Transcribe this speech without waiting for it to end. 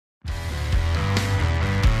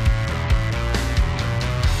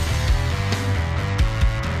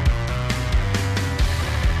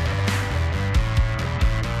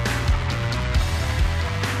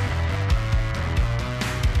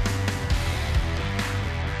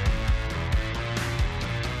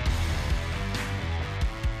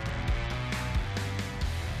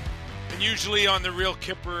And usually on the Real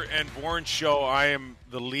Kipper and Bourne show, I am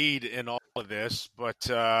the lead in all of this, but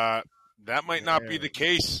that might not be the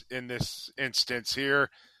case in this instance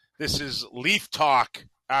here. This is Leaf Talk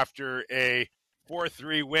after a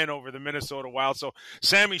 4-3 win over the Minnesota Wild. So,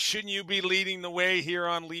 Sammy, shouldn't you be leading the way here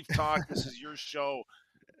on Leaf Talk? This is your show,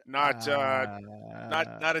 not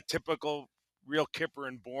a typical Real Kipper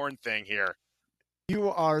and Bourne thing here. You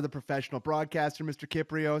are the professional broadcaster, Mr.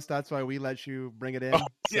 Kiprios. That's why we let you bring it in.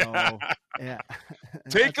 Yeah. So, yeah.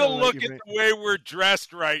 Take a look at the way we're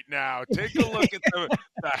dressed right now. Take a look at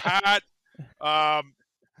the hat.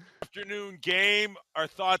 Afternoon game. Our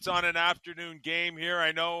thoughts on an afternoon game here.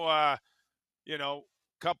 I know, a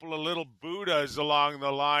couple of little Buddhas along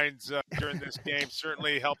the lines during this game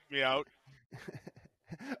certainly helped me out.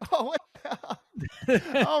 Oh, what the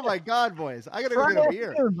hell? Oh, my God, boys. I got to go get a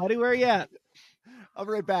beer. Buddy, where are you at? I'll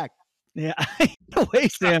be right back. Yeah,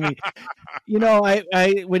 wait, Sammy.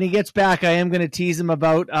 I when he gets back, I am going to tease him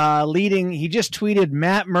about leading. He just tweeted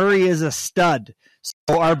Matt Murray is a stud.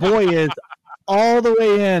 So our boy is all the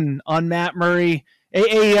way in on Matt Murray.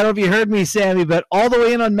 Hey, I don't know if you heard me, Sammy, but all the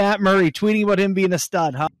way in on Matt Murray, tweeting about him being a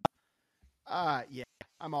stud, huh? Yeah,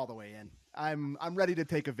 I'm all the way in. I'm ready to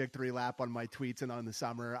take a victory lap on my tweets and on the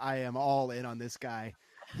summer. I am all in on this guy.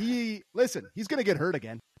 He's going to get hurt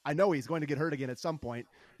again. I know he's going to get hurt again at some point.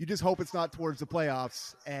 You just hope it's not towards the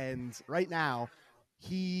playoffs. And right now,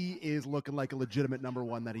 he is looking like a legitimate number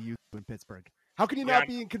one that he used to in Pittsburgh. How can you not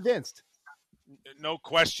be convinced? No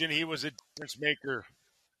question. He was a difference maker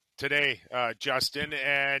today, Justin.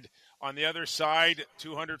 And on the other side,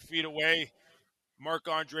 200 feet away,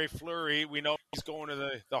 Marc-Andre Fleury. We know he's going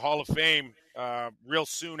to the Hall of Fame real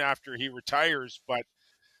soon after he retires. But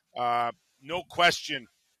no question,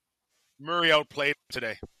 Murray outplayed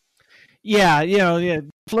Today. Yeah,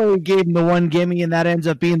 Fleury gave him the one gimme, and that ends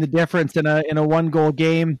up being the difference in a 1-goal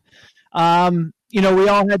game. We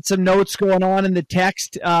all had some notes going on in the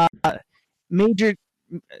text. We got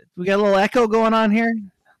a little echo going on here.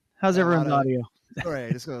 How's everyone's audio? All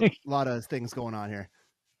right, just a lot of things going on here.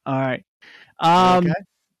 All right. Okay.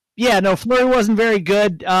 Yeah, no, Fleury wasn't very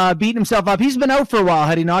good. Beating himself up. He's been out for a while,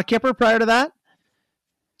 had he not, Kipper, prior to that?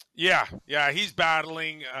 Yeah, he's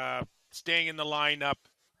battling, staying in the lineup.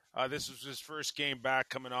 This was his first game back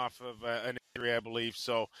coming off of an injury, I believe.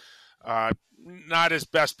 So not his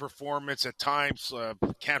best performance at times.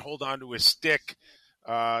 Can't hold on to his stick.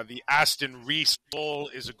 The Aston Reese goal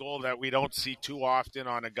is a goal that we don't see too often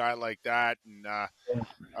on a guy like that. And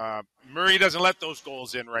Murray doesn't let those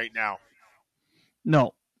goals in right now.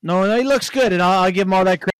 No, he looks good, and I'll give him all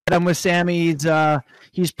that credit. I'm with Sammy.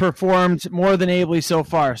 He's performed more than ably so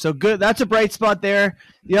far. So good. That's a bright spot there.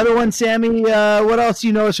 The other one, Sammy, what else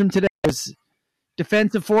you noticed from today is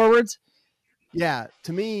defensive forwards? Yeah,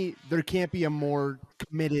 to me, there can't be a more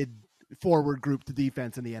committed forward group to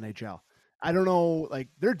defense in the NHL. I don't know,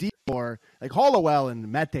 they're deep more. Hollowell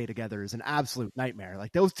and Mete together is an absolute nightmare.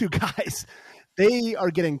 Those two guys, they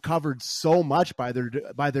are getting covered so much by their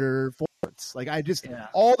forwards.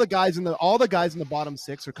 All the guys in the bottom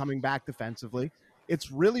six are coming back defensively.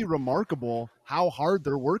 It's really remarkable how hard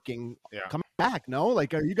they're working coming back. No,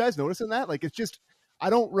 are you guys noticing that? It's just, I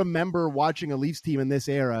don't remember watching a Leafs team in this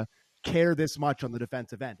era care this much on the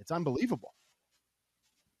defensive end. It's unbelievable.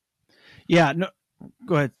 Yeah, no,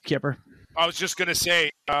 go ahead, Kipper. I was just going to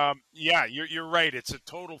say, you're right. It's a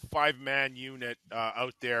total 5-man unit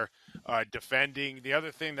out there defending. The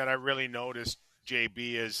other thing that I really noticed,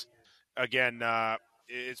 JB, is, again,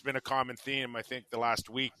 it's been a common theme, I think, the last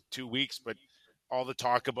 2 weeks, but all the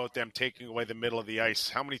talk about them taking away the middle of the ice.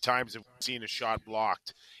 How many times have we seen a shot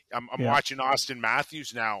blocked? I'm watching Austin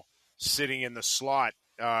Matthews now sitting in the slot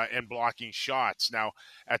and blocking shots. Now,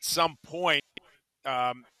 at some point,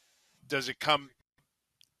 does it come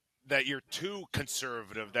that you're too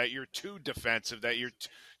conservative, that you're too defensive, that you're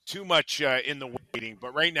too much in the waiting?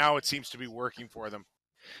 But right now it seems to be working for them.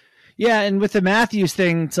 Yeah, and with the Matthews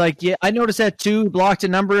thing, it's I noticed that too, blocked a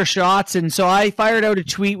number of shots, and so I fired out a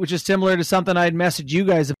tweet which is similar to something I'd messaged you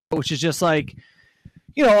guys about, which is just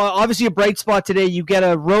obviously a bright spot today. You get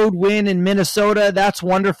a road win in Minnesota, that's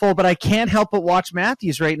wonderful, but I can't help but watch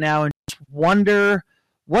Matthews right now and just wonder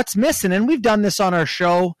what's missing, and we've done this on our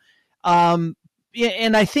show. And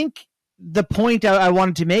I think the point I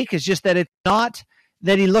wanted to make is just that it's not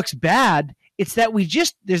that he looks bad. It's that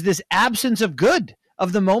there's this absence of good,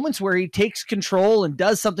 of the moments where he takes control and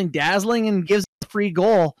does something dazzling and gives a free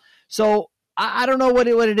goal. So I don't know what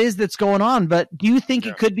it is that's going on, but do you think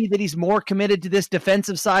it could be that he's more committed to this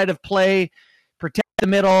defensive side of play, protect the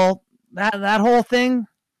middle, that whole thing?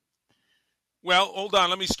 Well, hold on.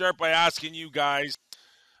 Let me start by asking you guys,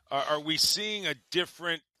 are we seeing a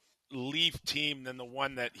different Leaf team than the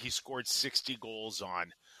one that he scored 60 goals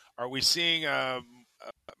on? Are we seeing a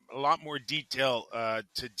lot more detail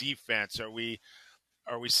to defense? Are we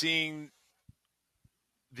seeing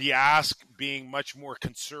the ask being much more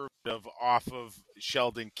conservative off of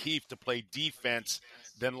Sheldon Keefe to play defense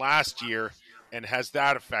than last year, and has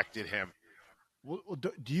that affected him? Well,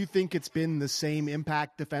 do you think it's been the same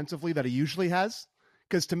impact defensively that he usually has?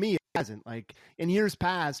 Because to me, it hasn't. Like in years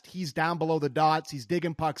past, he's down below the dots, he's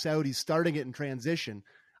digging pucks out, he's starting it in transition.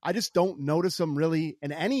 I just don't notice him really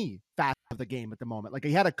in any facet of the game at the moment. Like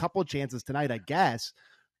he had a couple chances tonight, I guess,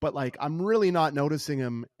 but like I'm really not noticing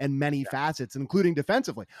him in many facets, including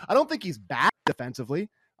defensively. I don't think he's bad defensively.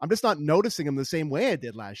 I'm just not noticing him the same way I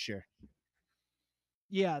did last year.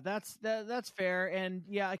 Yeah, that's fair. And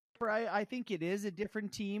yeah, I think it is a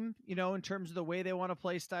different team, you know, in terms of the way they want to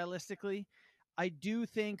play stylistically. I do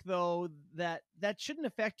think, though, that shouldn't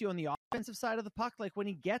affect you on the offensive side of the puck. Like when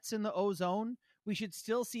he gets in the O zone, we should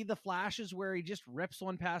still see the flashes where he just rips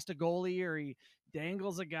one past a goalie or he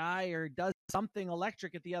dangles a guy or does something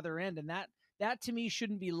electric at the other end. And that to me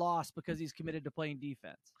shouldn't be lost because he's committed to playing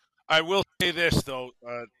defense. I will say this, though.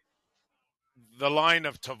 The line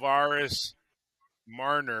of Tavares,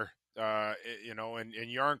 Marner, you know, and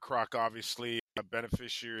Yarncroc, obviously a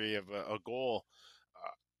beneficiary of a goal,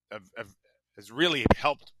 has really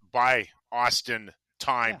helped buy Austin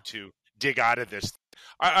time to dig out of this.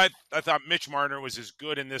 I thought Mitch Marner was as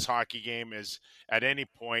good in this hockey game as at any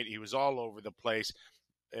point. He was all over the place.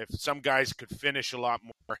 If some guys could finish a lot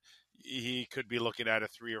more, he could be looking at a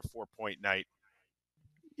 3 or 4 point night.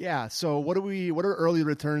 Yeah. So what are early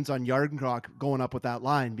returns on Yardencroc going up with that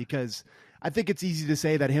line? Because I think it's easy to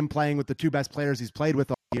say that him playing with the two best players he's played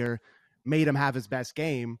with all year made him have his best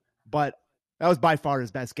game, but that was by far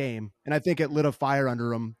his best game. And I think it lit a fire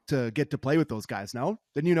under him to get to play with those guys. No?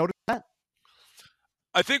 Didn't you notice that?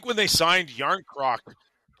 I think when they signed Yarncroc,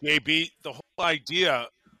 JB, the whole idea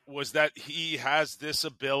was that he has this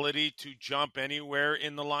ability to jump anywhere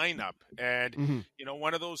in the lineup. And, you know,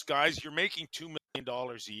 one of those guys, you're making $2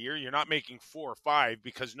 million a year. You're not making 4 or 5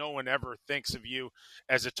 because no one ever thinks of you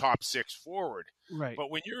as a top 6 forward. Right.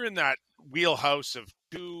 But when you're in that wheelhouse of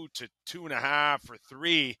 2 to 2.5 or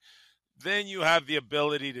 3, then you have the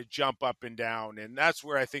ability to jump up and down. And that's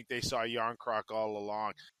where I think they saw Yarncroc all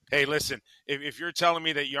along. Hey, listen, if you're telling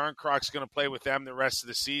me that Yarncroc's going to play with them the rest of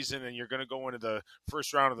the season and you're going to go into the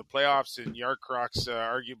first round of the playoffs and Yarncroc's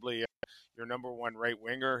arguably your number one right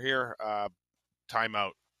winger here,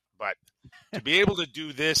 timeout. But to be able to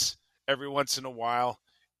do this every once in a while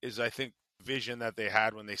is, I think, the vision that they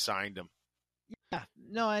had when they signed him. Yeah,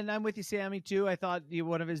 no, and I'm with you, Sammy, too. I thought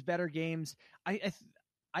one of his better games.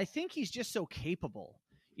 I think he's just so capable.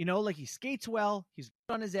 You know, like he skates well. He's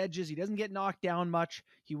good on his edges. He doesn't get knocked down much.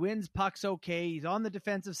 He wins pucks okay. He's on the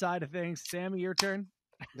defensive side of things. Sammy, your turn.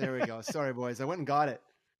 There we go. Sorry, boys. I went and got it.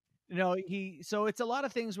 You know, so it's a lot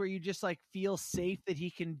of things where you just like feel safe that he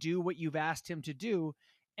can do what you've asked him to do.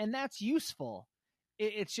 And that's useful.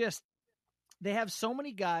 It's just they have so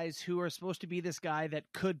many guys who are supposed to be this guy that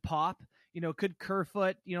could pop, you know, could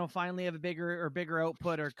Kerfoot, you know, finally have a bigger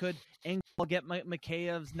output, or could Engel get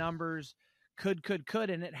Mikheyev's numbers, could,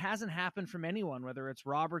 and it hasn't happened from anyone, whether it's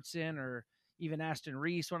Robertson or even Aston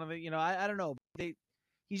Reese, one of the, you know, I don't know.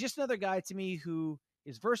 He's just another guy to me who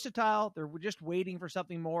is versatile. They're just waiting for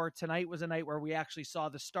something more. Tonight was a night where we actually saw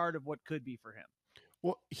the start of what could be for him.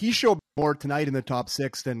 Well, he showed more tonight in the top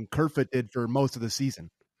 6 than Kerfoot did for most of the season.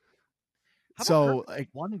 So like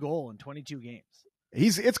 1 goal in 22 games.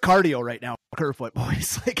 It's cardio right now, Kerfoot,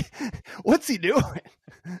 boys. Like, what's he doing?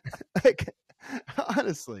 Like,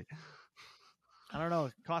 honestly, I don't know.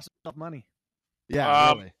 It costs himself money.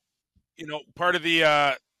 Yeah, really. You know, part of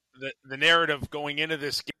the narrative going into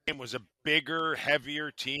this game was a bigger,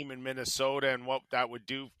 heavier team in Minnesota and what that would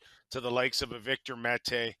do to the likes of a Victor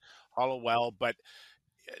Mete, Hollowell, but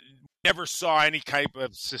never saw any type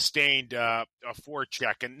of sustained a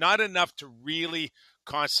forecheck, and not enough to really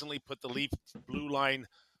constantly put the Leaf blue line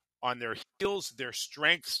on their heels. Their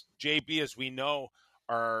strengths, JB, as we know,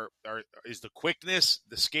 is the quickness,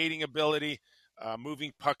 the skating ability,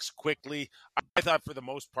 moving pucks quickly. I thought for the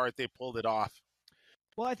most part they pulled it off.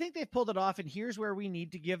 Well, I think they've pulled it off, and here's where we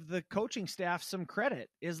need to give the coaching staff some credit,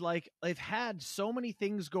 is like they've had so many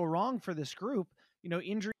things go wrong for this group, you know,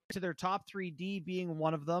 injury to their top 3D being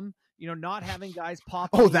one of them, you know, not having guys pop.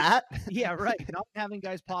 Yeah, right. Not having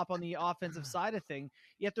guys pop on the offensive side of thing,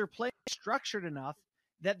 yet they're playing structured enough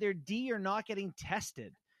that their D are not getting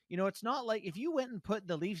tested. You know, it's not like if you went and put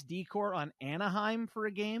the Leafs D-core on Anaheim for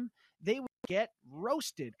a game, they would get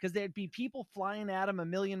roasted because there'd be people flying at them a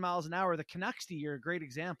million miles an hour. The Canucks D are a great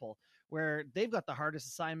example where they've got the hardest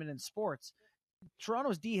assignment in sports.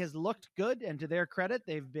 Toronto's D has looked good, and to their credit,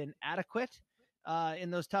 they've been adequate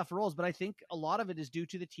in those tough roles. But I think a lot of it is due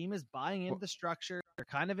to the team is buying into the structure. They're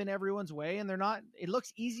kind of in everyone's way, and they're not. It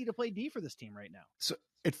looks easy to play D for this team right now. So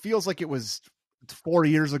it feels like it was 4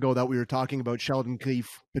 years ago that we were talking about Sheldon Keefe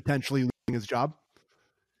potentially losing his job.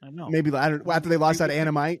 I know. Maybe after they lost that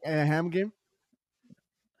Anaheim game.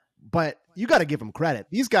 But you got to give them credit.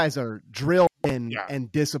 These guys are drilled in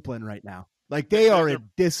and disciplined right now. Like they are a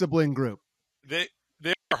disciplined group. They're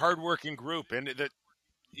a hardworking group, and that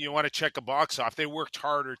you want to check a box off. They worked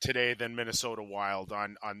harder today than Minnesota Wild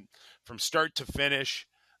on from start to finish.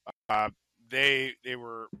 They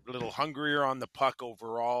were a little hungrier on the puck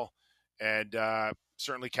overall, and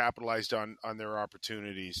certainly capitalized on their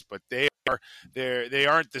opportunities. But they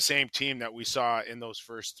aren't the same team that we saw in those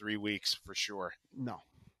first 3 weeks for sure. No.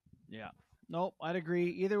 Yeah. Nope, I'd agree.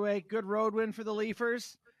 Either way, good road win for the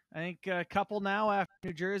Leafers. I think a couple now after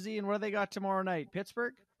New Jersey. And what do they got tomorrow night?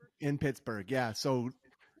 Pittsburgh? In Pittsburgh, yeah. So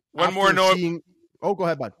one more note. Go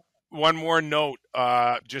ahead, bud. One more note,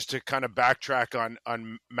 just to kind of backtrack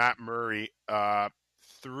on Matt Murray.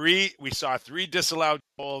 We saw 3 disallowed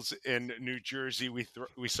goals in New Jersey.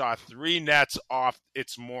 We saw 3 nets off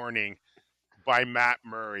its morning by Matt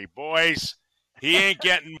Murray. Boys, he ain't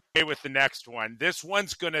getting away with the next one. This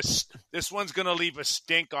one's gonna leave a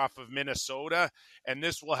stink off of Minnesota, and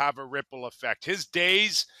this will have a ripple effect. His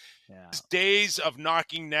days of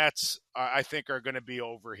knocking nets, I think, are going to be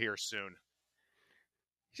over here soon.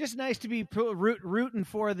 It's just nice to be rooting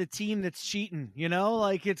for the team that's cheating. You know,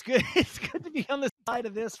 like it's good. It's good to be on the side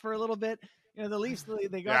of this for a little bit. You know, the Leafs,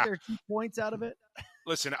 they got their 2 points out of it.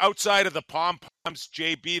 Listen, outside of the pom-poms,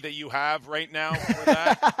 JB, that you have right now for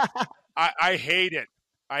that, I hate it.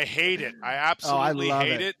 I hate it. I absolutely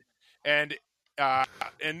hate it. And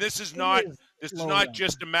this is not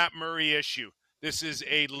just a Matt Murray issue. This is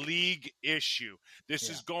a league issue. This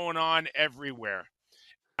is going on everywhere.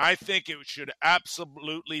 I think it should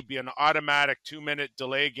absolutely be an automatic 2-minute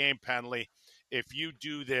delay game penalty if you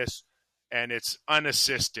do this and it's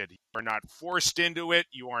unassisted. You're not forced into it.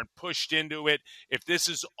 You aren't pushed into it. If this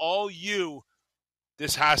is all you,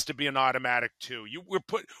 this has to be an automatic 2.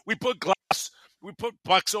 We put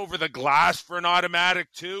pucks over the glass for an automatic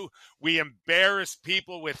 2. We embarrass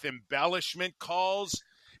people with embellishment calls,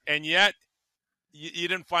 and yet you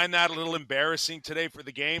didn't find that a little embarrassing today for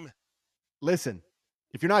the game? Listen,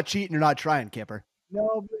 if you're not cheating, you're not trying, Kipper.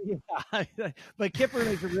 No, but Kipper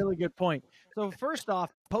makes a really good point. So first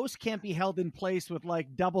off, posts can't be held in place with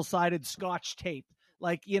like double-sided Scotch tape.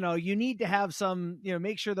 Like, you know, you need to have some, you know,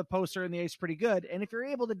 make sure the posts are in the ice pretty good. And if you're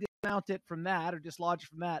able to dismount it from that or dislodge it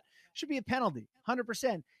from that, should be a penalty,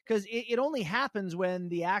 100%. Because it only happens when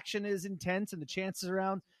the action is intense and the chances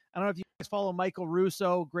around. I don't know if you guys follow Michael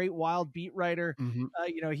Russo, great Wild beat writer. Mm-hmm.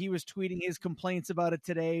 You know, he was tweeting his complaints about it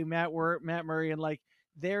today, Matt Murray, and like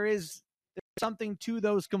there's something to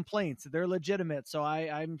those complaints. They're legitimate. So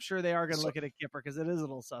I'm sure they are going to look at a Kipper because it is a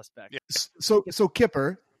little suspect. So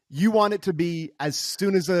Kipper, you want it to be as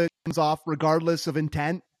soon as it comes off, regardless of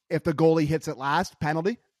intent, if the goalie hits it last,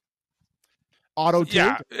 penalty? Auto two?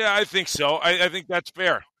 Yeah, I think so. I think that's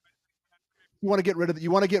fair. You want to get rid of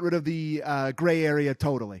the gray area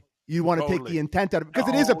totally. You want to take the intent out of it because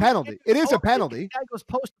it is a penalty. It is a penalty. The guy goes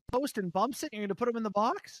post to post and bumps it, and you're going to put him in the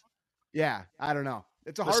box? Yeah, I don't know.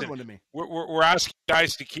 It's a hard one to me. We're asking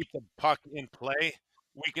guys to keep the puck in play.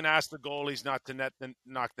 We can ask the goalies not to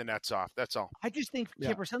knock the nets off. That's all. I just think,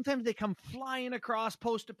 Kipper, sometimes they come flying across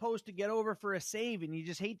post to post to get over for a save, and you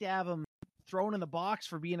just hate to have them thrown in the box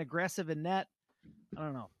for being aggressive in net. I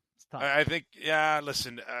don't know. It's tough. I think,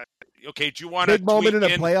 listen, okay, do you want big moment in a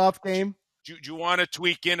playoff game? Do you want to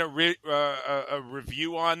tweak in a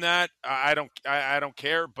review on that? I don't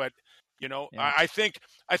care, but you know, I think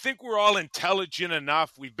we're all intelligent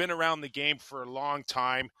enough. We've been around the game for a long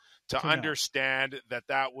time to understand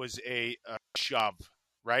that was a shove,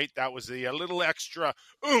 right? That was a little extra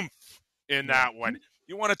oomph in that one.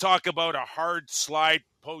 You want to talk about a hard slide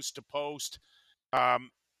post to post?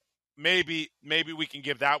 Maybe we can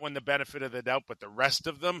give that one the benefit of the doubt, but the rest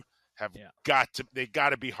of them have got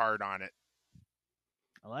to be hard on it.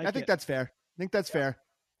 I think that's fair. Fair.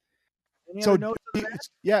 Any so other notes on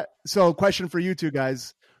that? So question for you two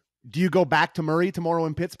guys. Do you go back to Murray tomorrow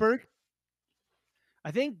in Pittsburgh?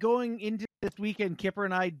 I think going into this weekend, Kipper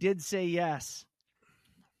and I did say yes.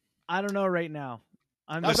 I don't know right now.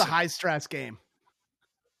 That was a high stress game.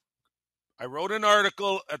 I wrote an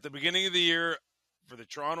article at the beginning of the year for the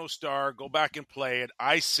Toronto Star. Go back and play it.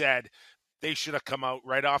 I said they should have come out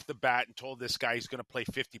right off the bat and told this guy he's going to play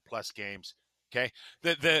 50 plus games. Okay.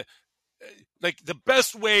 like the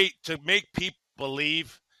best way to make people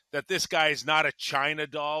believe that this guy is not a China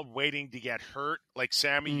doll waiting to get hurt, like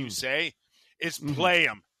Sammy, you say, is play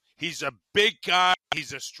him. He's a big guy.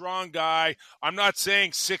 He's a strong guy. I'm not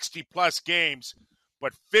saying 60-plus games,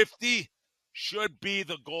 but 50 should be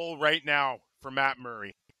the goal right now for Matt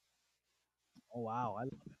Murray. Oh, wow. I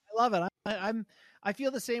love it. I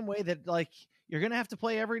feel the same way that, like, you're going to have to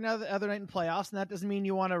play every other night in playoffs, and that doesn't mean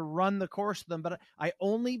you want to run the course of them, but I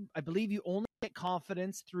believe you only get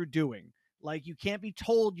confidence through doing. Like, you can't be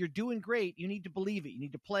told you're doing great. You need to believe it. You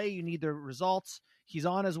need to play. You need the results. He's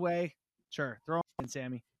on his way. Sure. Throw him in,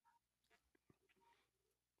 Sammy.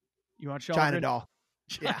 You want Shalgren? China doll.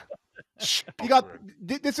 Yeah. You got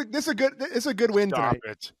this a good win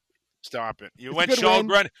tonight. Stop it. You went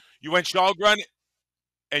Shalgren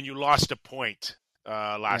and you lost a point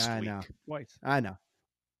last week. Know. Twice. I know.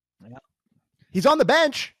 Yeah. He's on the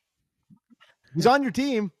bench. He's on your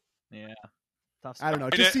team. Yeah. Tough I don't know.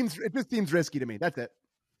 It just seems risky to me. That's it.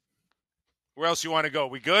 Where else you want to go?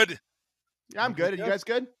 We good? Yeah, I'm good. Are you guys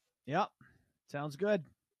good? Yep. Sounds good.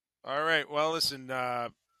 All right. Well, listen,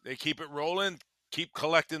 they keep it rolling. Keep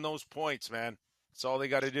collecting those points, man. That's all they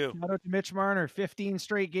got to do. Shout out to Mitch Marner. 15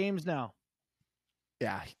 straight games now.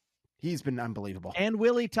 Yeah. He's been unbelievable. And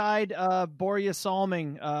Willie tied Borje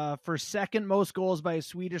Salming for second most goals by a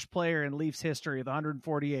Swedish player in Leafs history with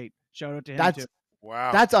 148. Shout out to him, too.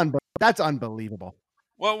 Wow. That's unbelievable.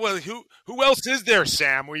 Well, who else is there,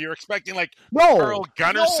 Sam? Were you expecting like Carl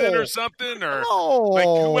Gunnarsson or something, or like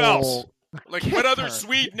who else? Like what other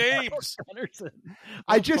Swede names?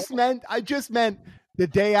 I just meant the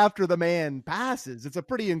day after the man passes. It's a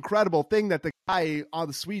pretty incredible thing that the guy on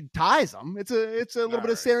the Swede ties him. It's a little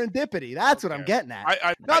bit of serendipity. That's what I'm getting at.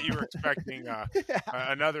 I thought you were expecting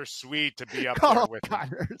another Swede to be up Carl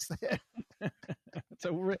there with him.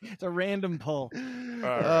 It's a random pull.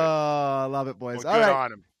 Right. Oh, I love it, boys. Well, all good right.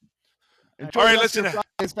 on him. Enjoy all right, listen,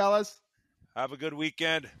 Fridays, fellas. Have a good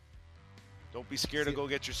weekend. Don't be scared to go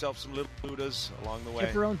get yourself some little Buddhas along the way.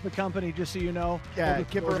 Kipper owns the company, just so you know. Yeah,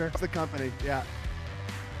 Kipper owns the company. Yeah.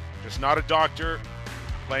 Just not a doctor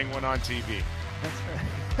playing one on TV.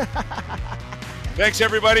 That's right. Thanks,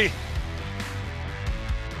 everybody.